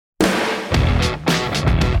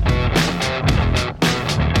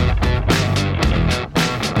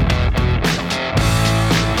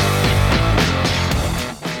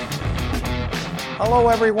Hello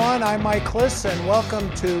everyone, I'm Mike Klis and welcome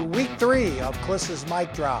to week 3 of Klis's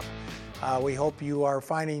Mic Drop. We hope you are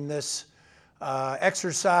finding this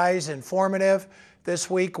exercise informative. This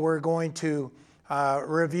week we're going to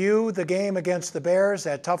review the game against the Bears,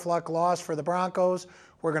 that tough luck loss for the Broncos.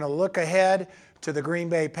 We're going to look ahead to the Green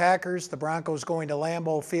Bay Packers, the Broncos going to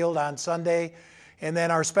Lambeau Field on Sunday. And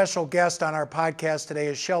then our special guest on our podcast today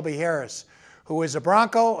is Shelby Harris, who is a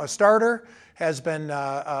Bronco, a starter, has been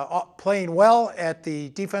playing well at the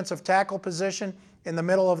defensive tackle position in the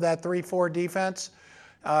middle of that 3-4 defense.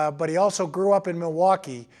 But he also grew up in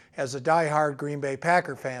Milwaukee as a diehard Green Bay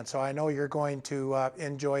Packer fan, so I know you're going to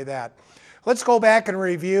enjoy that. Let's go back and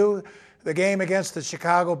review the game against the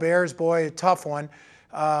Chicago Bears. Boy, a tough one.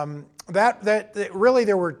 Really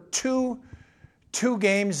there were two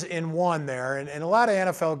games in one there, and a lot of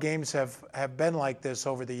NFL games have been like this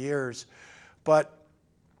over the years. But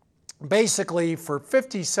basically for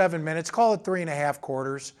 57 minutes, call it 3.5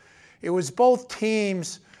 quarters, it was both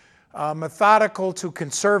teams methodical to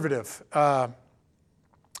conservative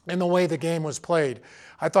in the way the game was played.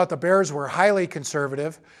 I thought the Bears were highly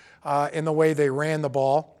conservative in the way they ran the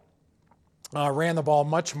ball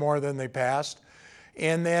much more than they passed.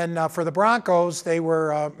 And then for the Broncos, they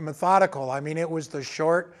were methodical. I mean, it was the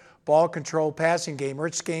short ball control passing game.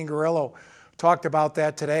 Rich Scangarello talked about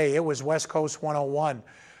that today. It was West Coast 101.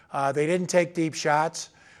 They didn't take deep shots.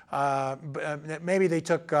 Maybe they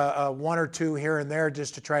took one or two here and there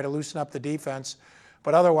just to try to loosen up the defense.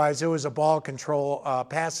 But otherwise, it was a ball control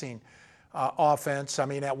passing offense. I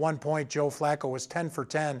mean, at one point, Joe Flacco was 10 for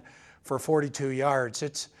 10 for 42 yards.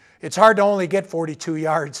 It's hard to only get 42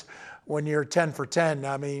 yards when you're 10 for 10.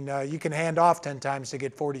 I mean, you can hand off 10 times to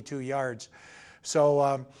get 42 yards.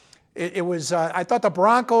 So it was, I thought the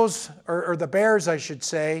Broncos, or the Bears, I should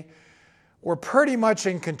say, were pretty much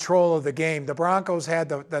in control of the game. The Broncos had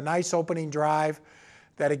the nice opening drive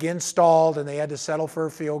that again stalled, and they had to settle for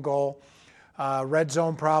a field goal. Red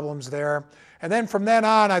zone problems there. And then from then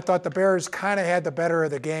on, I thought the Bears kind of had the better of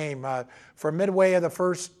the game. From midway of the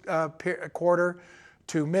first quarter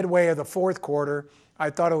to midway of the fourth quarter, I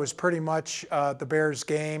thought it was pretty much the Bears'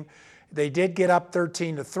 game. They did get up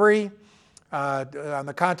 13-3 on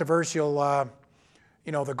the controversial,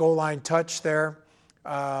 the goal line touch there.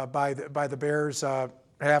 By the Bears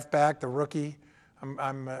halfback, the rookie.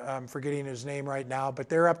 I'm forgetting his name right now, but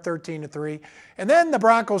they're up 13-3. And then the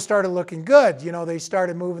Broncos started looking good. You know, they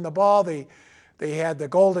started moving the ball. They had the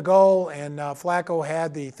goal to go, and Flacco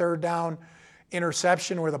had the third down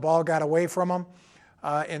interception where the ball got away from him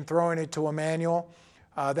and throwing it to Emmanuel.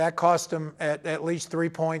 That cost him at least 3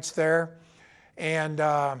 points there. And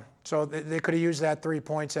so they could have used that 3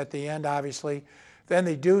 points at the end, obviously. Then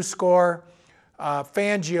they do score.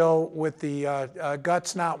 Fangio with the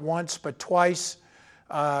guts not once but twice,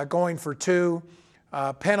 going for 2.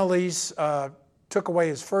 Penalties took away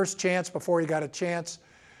his first chance before he got a chance.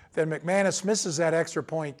 Then McManus misses that extra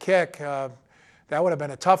point kick. That would have been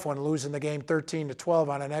a tough one, losing the game 13-12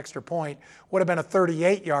 on an extra point. Would have been a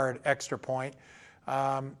 38-yard extra point.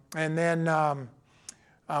 And then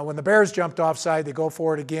when the Bears jumped offside, they go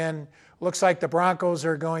for it again. Looks like the Broncos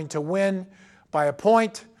are going to win by a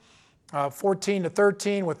point.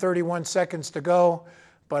 14-13 with 31 seconds to go,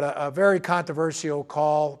 but a very controversial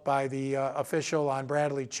call by the official on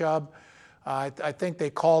Bradley Chubb. I think they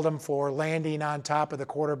called him for landing on top of the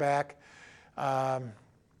quarterback.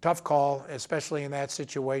 Tough call, especially in that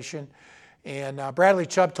situation. And Bradley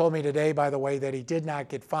Chubb told me today, by the way, that he did not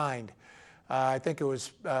get fined. I think it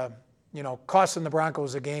was, costing the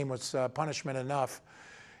Broncos a game was punishment enough.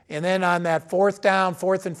 And then on that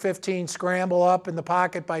 4th and 15 scramble up in the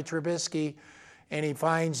pocket by Trubisky, and he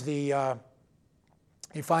finds the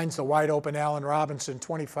wide open Allen Robinson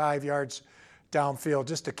 25 yards downfield,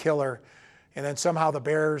 just a killer. And then somehow the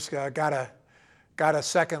Bears got a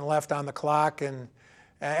second left on the clock. And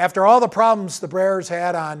after all the problems the Bears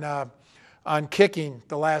had on kicking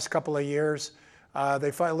the last couple of years,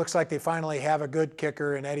 it looks like they finally have a good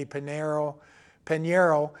kicker in Eddie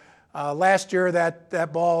Piñeiro. Last year,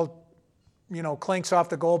 that ball, clinks off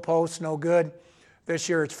the goalpost, no good. This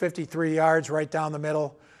year, it's 53 yards right down the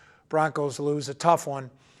middle. Broncos lose a tough one.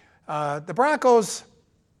 The Broncos,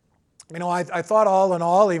 I thought all in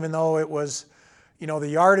all, even though it was, the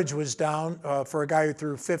yardage was down for a guy who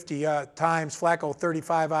threw 50 times, Flacco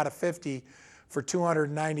 35 out of 50 for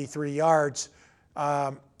 293 yards.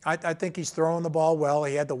 I think he's throwing the ball well.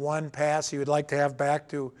 He had the one pass he would like to have back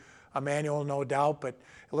to Emmanuel, no doubt, but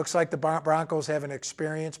it looks like the Broncos have an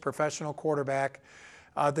experienced professional quarterback.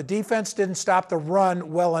 The defense didn't stop the run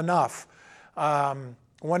well enough.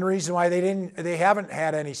 One reason why they haven't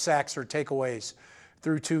had any sacks or takeaways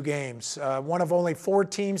through 2 games. One of only 4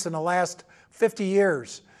 teams in the last 50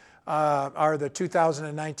 years are the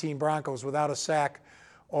 2019 Broncos without a sack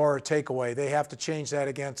or a takeaway. They have to change that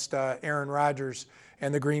against Aaron Rodgers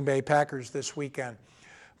and the Green Bay Packers this weekend.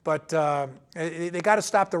 But they got to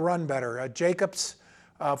stop the run better.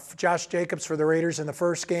 Josh Jacobs for the Raiders in the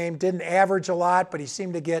first game didn't average a lot, but he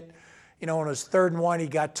seemed to get, when it was 3rd and 1, he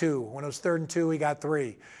got 2. When it was 3rd and 2, he got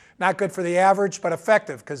 3. Not good for the average, but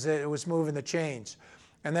effective because it was moving the chains.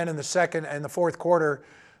 And then in the fourth quarter,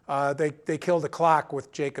 they killed the clock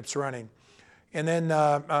with Jacobs running. And then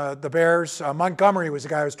the Bears, Montgomery was the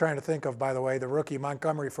guy I was trying to think of, by the way, the rookie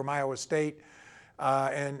Montgomery from Iowa State,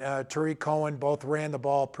 and Tariq Cohen both ran the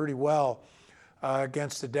ball pretty well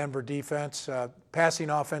against the Denver defense.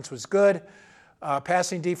 Passing offense was good.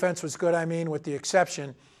 Passing defense was good, with the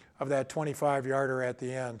exception of that 25-yarder at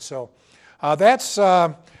the end. So that's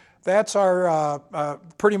our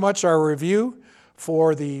pretty much our review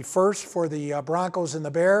for the Broncos and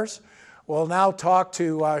the Bears. We'll now talk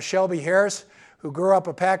to Shelby Harris, who grew up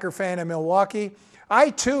a Packer fan in Milwaukee. I,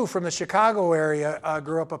 too, from the Chicago area,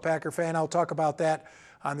 grew up a Packer fan. I'll talk about that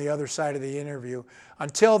on the other side of the interview.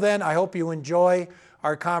 Until then, I hope you enjoy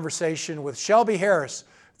our conversation with Shelby Harris,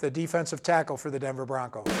 the defensive tackle for the Denver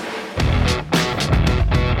Broncos.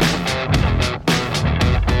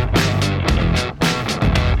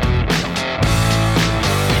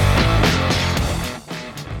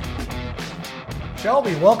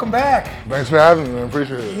 Shelby, welcome back. Thanks for having me, man.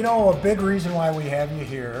 Appreciate it. A big reason why we have you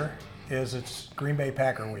here is it's Green Bay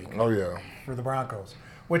Packer Week. Oh, yeah. For the Broncos,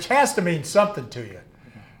 which has to mean something to you.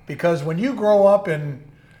 Because when you grow up in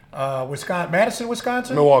Madison,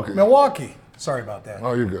 Wisconsin? Milwaukee. Sorry about that.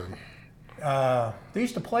 Oh, you're good. They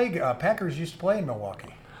used to play, Packers used to play in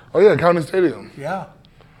Milwaukee. Oh, yeah, County Stadium. Yeah.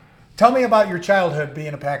 Tell me about your childhood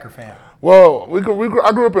being a Packer fan. Well, I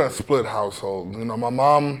grew up in a split household. My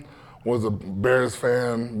mom was a Bears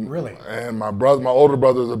fan. Really? And my older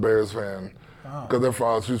brother is a Bears fan.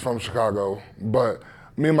 Because she's from Chicago. But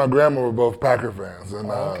me and my grandma were both Packer fans. And,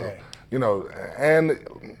 and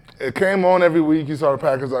it came on every week. You saw the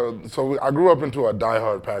Packers. So I grew up into a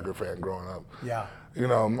diehard Packer fan growing up. Yeah.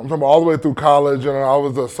 I'm talking about all the way through college. I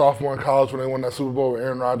was a sophomore in college when they won that Super Bowl with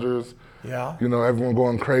Aaron Rodgers. Yeah. Everyone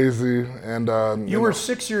going crazy. And you were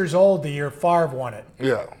 6 years old the year Favre won it.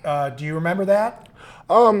 Yeah. Do you remember that?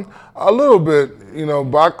 A little bit,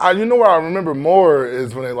 but what I remember more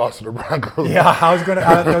is when they lost to the Broncos. Yeah,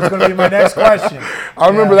 that was gonna be my next question. I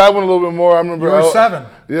remember that one a little bit more. I remember you were 7.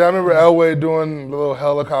 Yeah, I remember Elway doing the little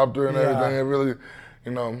helicopter and everything. It really,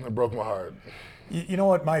 it broke my heart. You know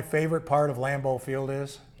what my favorite part of Lambeau Field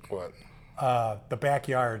is? What? The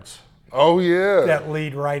backyards. Oh, yeah. That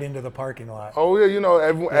lead right into the parking lot. Oh,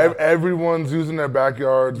 yeah. Everyone's using their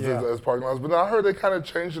backyards as parking lots. But then I heard they kind of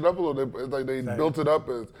changed it up a little bit. It's like they built it up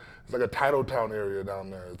as it's like a Title Town area down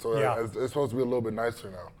there. So it's supposed to be a little bit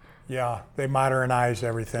nicer now. Yeah, they modernized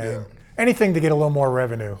everything. Yeah. Anything to get a little more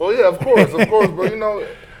revenue. Oh, yeah, of course. But,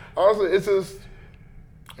 honestly, it's just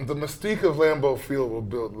the mystique of Lambeau Field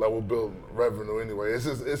will build revenue anyway.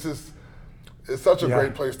 It's such a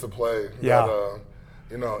great place to play. Yeah. That,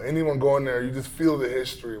 anyone going there, you just feel the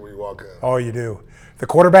history when you walk in. Oh, you do.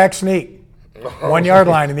 The sneak, 1 yard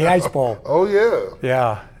line in the Ice Bowl. Oh, yeah.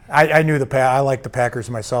 Yeah. I knew I liked the Packers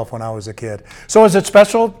myself when I was a kid. So is it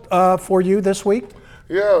special for you this week?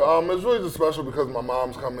 Yeah, it's really just special because my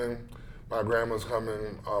mom's coming, my grandma's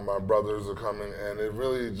coming, my brothers are coming, and it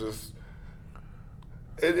really just,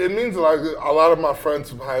 it means a lot of my friends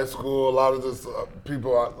from high school, a lot of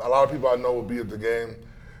people I know will be at the game.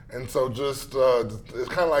 And so just, it's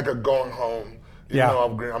kind of like a going home. Even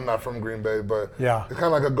though I'm not from Green Bay, but it's kind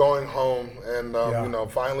of like a going home. And,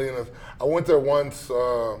 finally, I went there once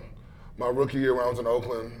my rookie year when I was in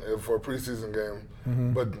Oakland for a preseason game.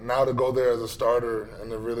 Mm-hmm. But now to go there as a starter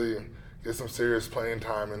and to really get some serious playing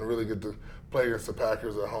time and really get to play against the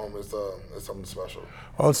Packers at home is something special.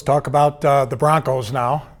 Well, let's talk about the Broncos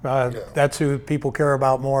now. That's who people care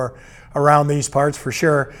about more around these parts for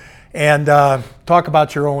sure. And talk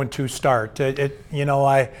about your 0-2 start.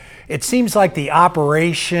 It seems like the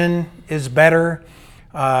operation is better.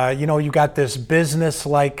 You got this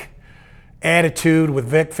business-like attitude with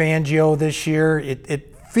Vic Fangio this year.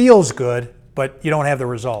 It feels good, but you don't have the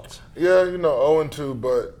results. Yeah, 0-2,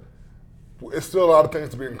 but it's still a lot of things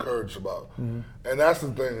to be encouraged about. Mm-hmm. And that's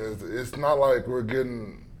the thing is, it's not like we're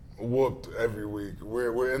getting whooped every week.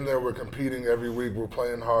 We're in there, we're competing every week, we're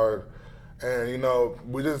playing hard. And,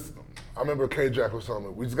 I remember K-Jack was telling me,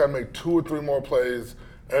 we just got to make 2 or 3 more plays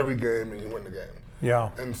every game and you win the game. Yeah.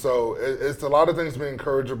 And so it's a lot of things to be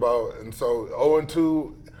encouraged about. And so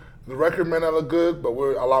 0-2, The record may not look good, but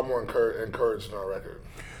we're a lot more encouraged in our record.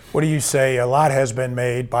 What do you say? A lot has been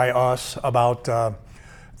made by us about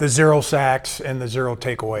the 0 sacks and the 0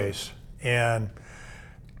 takeaways. And,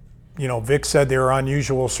 you know, Vic said they were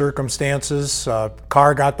unusual circumstances.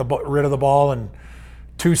 Carr got rid of the ball in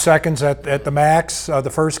 2 seconds at the max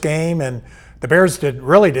the first game, and the Bears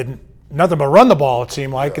didn't nothing but run the ball, it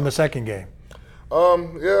seemed like, in the second game.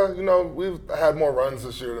 Yeah, you know, we've had more runs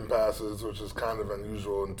this year than passes, which is kind of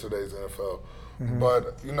unusual in today's NFL.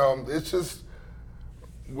 But, you know, it's just,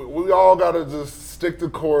 we all got to just stick the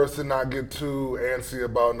course and not get too antsy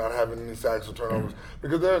about not having any sacks or turnovers,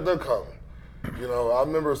 because they're coming. You know, I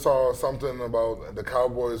remember saw something about the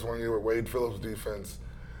Cowboys one year with Wade Phillips' defense.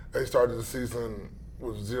 They started the season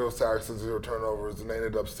with 0 sacks and 0 turnovers, and they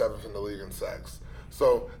ended up 7th in the league in sacks.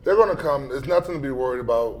 So they're going to come. There's nothing to be worried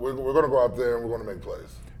about. We're going to go out there and we're going to make plays.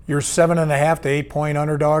 You're 7.5 to 8 point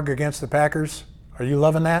underdog against the Packers. Are you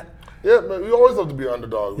loving that? Yeah, but you always love to be an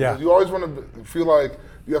underdog. Yeah. Because you always want to feel like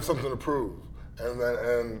you have something to prove,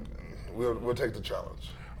 and we'll take the challenge.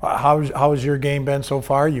 How has your game been so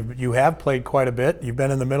far? You have played quite a bit. You've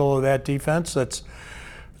been in the middle of that defense that's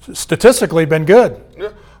statistically been good.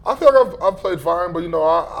 Yeah, I feel like I've played fine, but you know,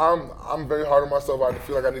 I'm very hard on myself. I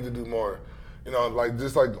feel like I need to do more. You know, like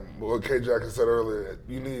just like what K. Jack said earlier,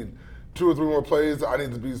 you need 2 or 3 more plays. I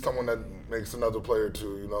need to be someone that makes another play or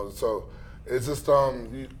 2. You know, so it's just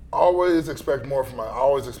you always expect more from I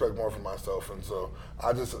always expect more from myself, and so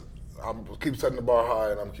I keep setting the bar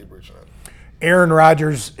high and I'm keep reaching it. Aaron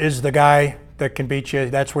Rodgers is the guy that can beat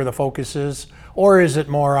you. That's where the focus is, or is it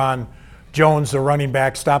more on Jones, the running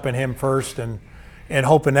back, stopping him first and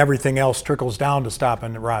hoping everything else trickles down to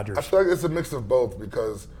stopping Rodgers? I feel like it's a mix of both,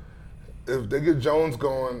 because if they get Jones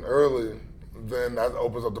going early, then that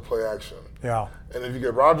opens up the play action. Yeah. And if you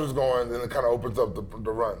get Rodgers going, then it kind of opens up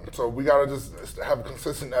the run. So we got to just have a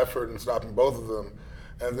consistent effort in stopping both of them,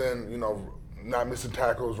 and then, you know, not missing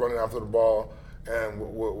tackles, running after the ball, and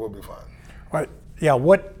we'll be fine. Right. Yeah,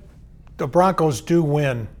 what the Broncos do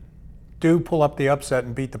pull up the upset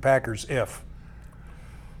and beat the Packers if?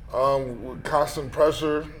 With constant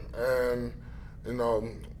pressure, and, you know,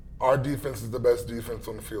 our defense is the best defense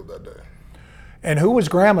on the field that day. And who was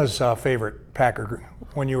Grandma's favorite Packer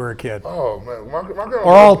when you were a kid? Oh man, my grandma.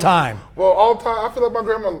 Or all time? Well, all time. I feel like my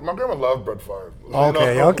grandma loved Brett Favre.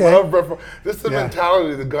 Okay, okay. Loved Brett Favre. This is the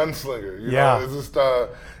mentality, the gunslinger. You Yeah. know, it's just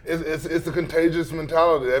it's a contagious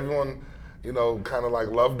mentality. Everyone, you know, kind of like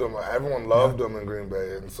loved him. Everyone loved him in Green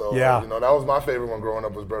Bay, and so you know, that was my favorite one growing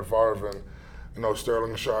up, was Brett Favre, and, you know,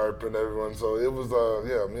 Sterling Sharp and everyone. So it was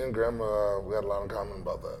me and Grandma, we had a lot in common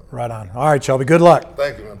about that. Right on. All right, Shelby. Good luck.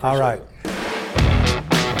 Thank you, man. All right. It.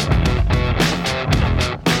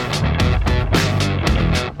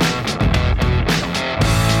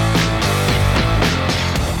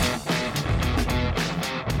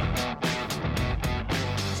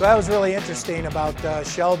 So that was really interesting about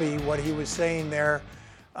Shelby, what he was saying there.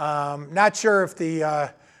 Not sure if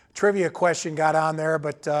the trivia question got on there,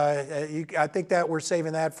 but I think that we're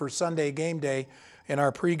saving that for Sunday game day in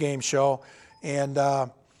our pregame show. And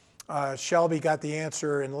Shelby got the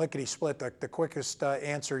answer in lickety-split, the quickest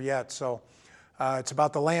answer yet. So it's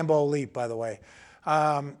about the Lambeau Leap, by the way.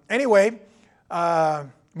 Anyway,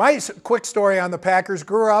 my quick story on the Packers.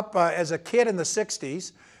 Grew up as a kid in the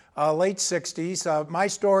 60s. Late 60s. My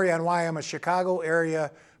story on why I'm a Chicago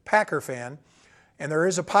area Packer fan, and there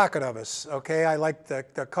is a pocket of us, okay? I like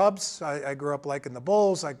the Cubs. I grew up liking the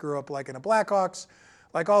Bulls. I grew up liking the Blackhawks,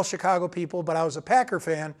 like all Chicago people, but I was a Packer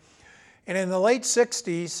fan. And in the late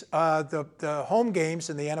 60s, the home games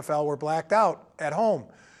in the NFL were blacked out at home.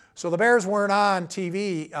 So the Bears weren't on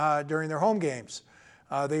TV during their home games.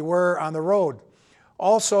 They were on the road.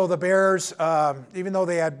 Also, the Bears, even though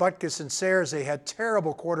they had Butkus and Sayers, they had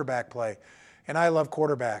terrible quarterback play. And I love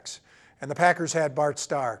quarterbacks. And the Packers had Bart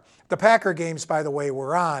Starr. The Packer games, by the way,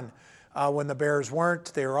 were on when the Bears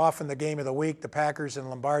weren't. They were often the game of the week. The Packers and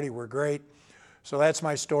Lombardi were great. So that's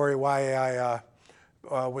my story, why I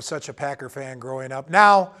was such a Packer fan growing up.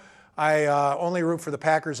 Now, I only root for the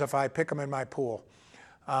Packers if I pick them in my pool,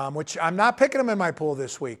 which I'm not picking them in my pool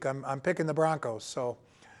this week. I'm picking the Broncos. So.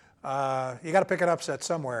 You got to pick an upset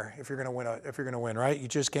somewhere if you're going to win. If you're going to win, right? You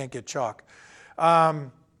just can't get chalk.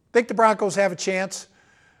 Think the Broncos have a chance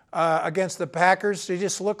against the Packers. They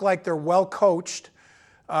just look like they're well coached.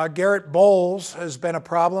 Garrett Bowles has been a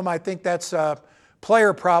problem. I think that's a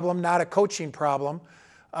player problem, not a coaching problem.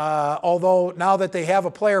 Although now that they have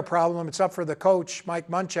a player problem, it's up for the coach, Mike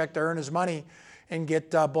Munchak, to earn his money and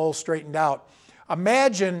get Bowles straightened out.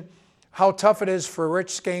 Imagine how tough it is for Rich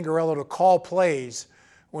Scangarello to call plays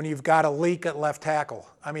when you've got a leak at left tackle.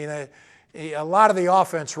 I mean, a lot of the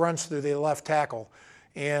offense runs through the left tackle,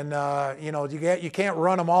 and you can't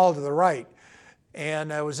run them all to the right.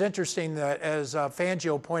 And it was interesting that, as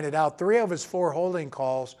Fangio pointed out, 3 of his 4 holding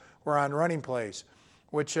calls were on running plays,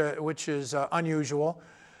 which is unusual.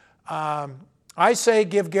 I say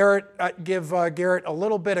give Garrett a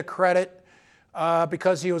little bit of credit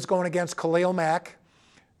because he was going against Khalil Mack.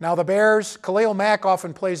 Now the Bears, Khalil Mack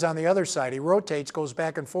often plays on the other side. He rotates, goes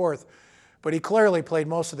back and forth, but he clearly played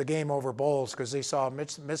most of the game over Bowles because they saw a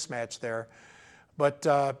mismatch there. But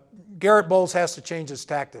Garrett Bowles has to change his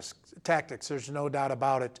tactics. There's no doubt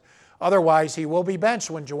about it. Otherwise, he will be benched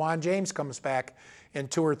when Juwan James comes back in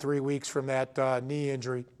 2 or 3 weeks from that knee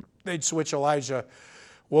injury. They'd switch Elijah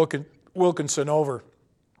Wilkinson over.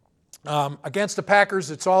 Against the Packers,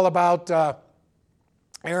 it's all about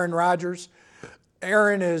Aaron Rodgers.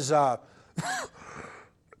 Aaron is,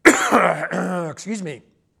 excuse me,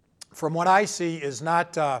 from what I see, is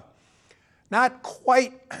not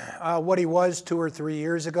quite what he was 2 or 3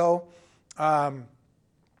 years ago.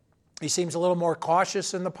 He seems a little more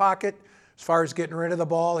cautious in the pocket as far as getting rid of the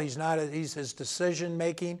ball. His decision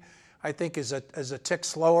making, I think, is a tick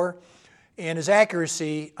slower, and his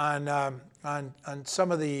accuracy on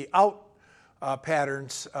some of the out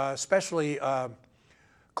patterns, especially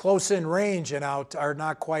close in range and out, are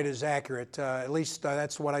not quite as accurate. At least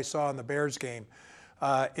that's what I saw in the Bears game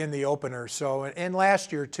in the opener. So, and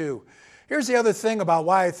last year too. Here's the other thing about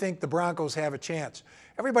why I think the Broncos have a chance.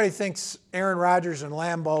 Everybody thinks Aaron Rodgers and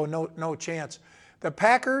Lambeau, no chance. The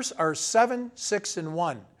Packers are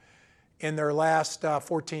 7-6-1 in their last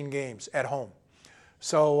 14 games at home.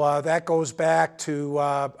 So that goes back to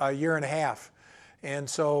a year and a half. And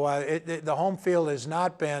so the home field has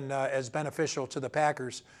not been as beneficial to the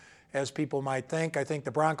Packers as people might think. I think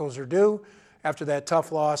the Broncos are due after that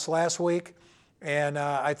tough loss last week. And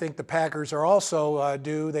I think the Packers are also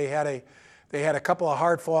due. They had a couple of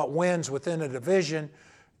hard-fought wins within the division.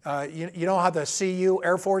 You know how the CU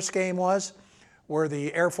Air Force game was, where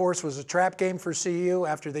the Air Force was a trap game for CU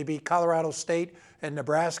after they beat Colorado State and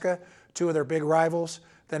Nebraska, 2 of their big rivals,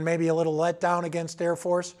 then maybe a little letdown against Air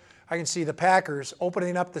Force. I can see the Packers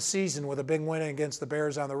opening up the season with a big win against the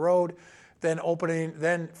Bears on the road, then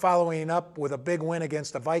following up with a big win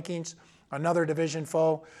against the Vikings, another division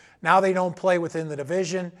foe. Now they don't play within the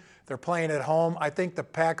division. They're playing at home. I think the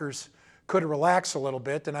Packers could relax a little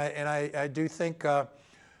bit, and I do think the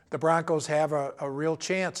Broncos have a real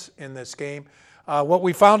chance in this game. What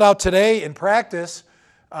we found out today in practice,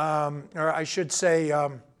 or I should say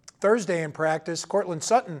Thursday in practice, Courtland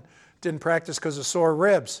Sutton didn't practice because of sore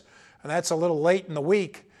ribs. And that's a little late in the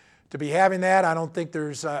week to be having that. I don't think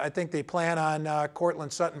there's, I think they plan on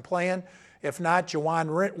Courtland Sutton playing. If not,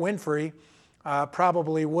 Juwann Winfree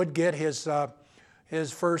probably would get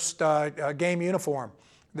his first game uniform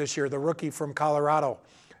this year, the rookie from Colorado.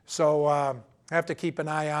 So have to keep an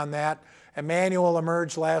eye on that. Emmanuel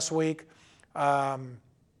emerged last week. I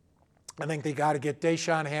think they got to get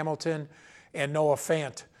Deshaun Hamilton and Noah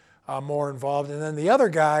Fant more involved. And then the other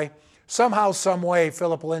guy, somehow, some way,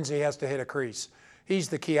 Philip Lindsay has to hit a crease. He's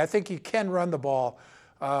the key. I think he can run the ball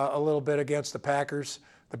a little bit against the Packers.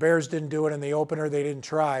 The Bears didn't do it in the opener. They didn't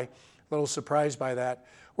try. A little surprised by that.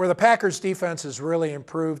 Where the Packers' defense has really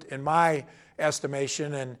improved, in my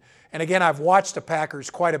estimation, and again, I've watched the Packers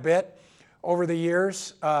quite a bit over the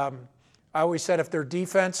years. I always said if their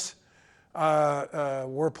defense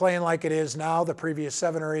were playing like it is now, the previous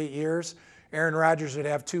 7 or 8 years, Aaron Rodgers would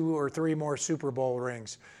have 2 or 3 more Super Bowl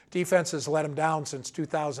rings. Defense has let him down since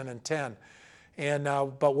 2010.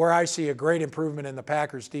 But where I see a great improvement in the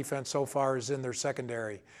Packers' defense so far is in their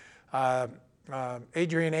secondary.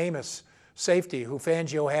 Adrian Amos, safety, who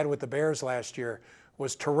Fangio had with the Bears last year,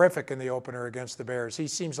 was terrific in the opener against the Bears. He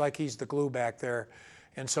seems like he's the glue back there.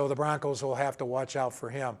 And so the Broncos will have to watch out for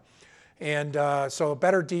him. And so a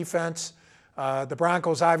better defense. The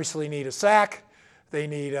Broncos obviously need a sack. They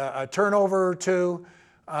need a turnover or 2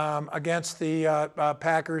 against the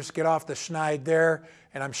Packers. Get off the schneid there,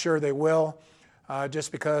 and I'm sure they will,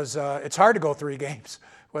 just because it's hard to go 3 games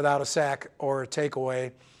without a sack or a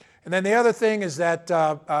takeaway. And then the other thing is that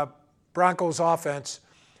Broncos offense,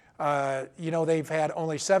 they've had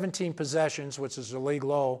only 17 possessions, which is a league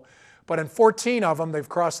low, but in 14 of them, they've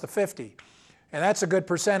crossed the 50. And that's a good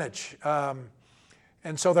percentage.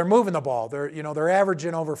 And so they're moving the ball. They're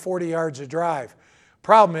averaging over 40 yards a drive.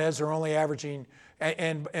 Problem is they're only averaging,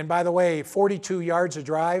 and by the way, 42 yards a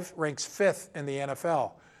drive ranks 5th in the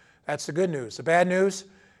NFL. That's the good news. The bad news,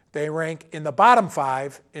 they rank in the bottom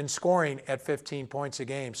 5 in scoring at 15 points a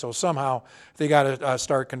game. So somehow they got to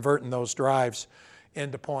start converting those drives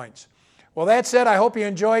into points. Well, that's it. I hope you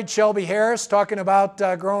enjoyed Shelby Harris talking about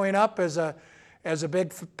growing up as a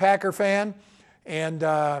big Packer fan, and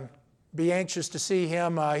be anxious to see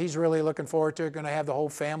him. He's really looking forward to it. Going to have the whole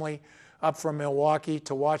family up from Milwaukee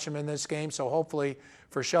to watch him in this game. So hopefully,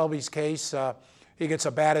 for Shelby's case, he gets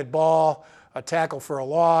a batted ball, a tackle for a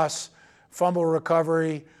loss, fumble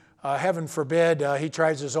recovery. Heaven forbid he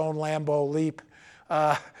tries his own Lambeau leap.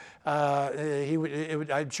 I'm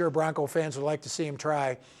sure Bronco fans would like to see him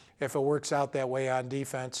try if it works out that way on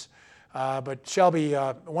defense. But Shelby,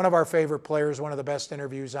 one of our favorite players, one of the best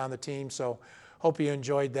interviews on the team, so hope you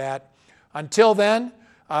enjoyed that. Until then,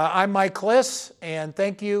 I'm Mike Klis, and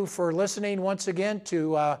thank you for listening once again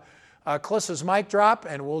to Klis's Mic Drop,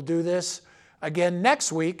 and we'll do this again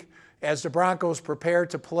next week as the Broncos prepare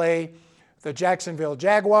to play the Jacksonville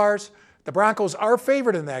Jaguars. The Broncos are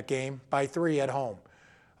favored in that game by 3 at home.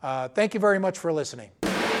 Thank you very much for listening.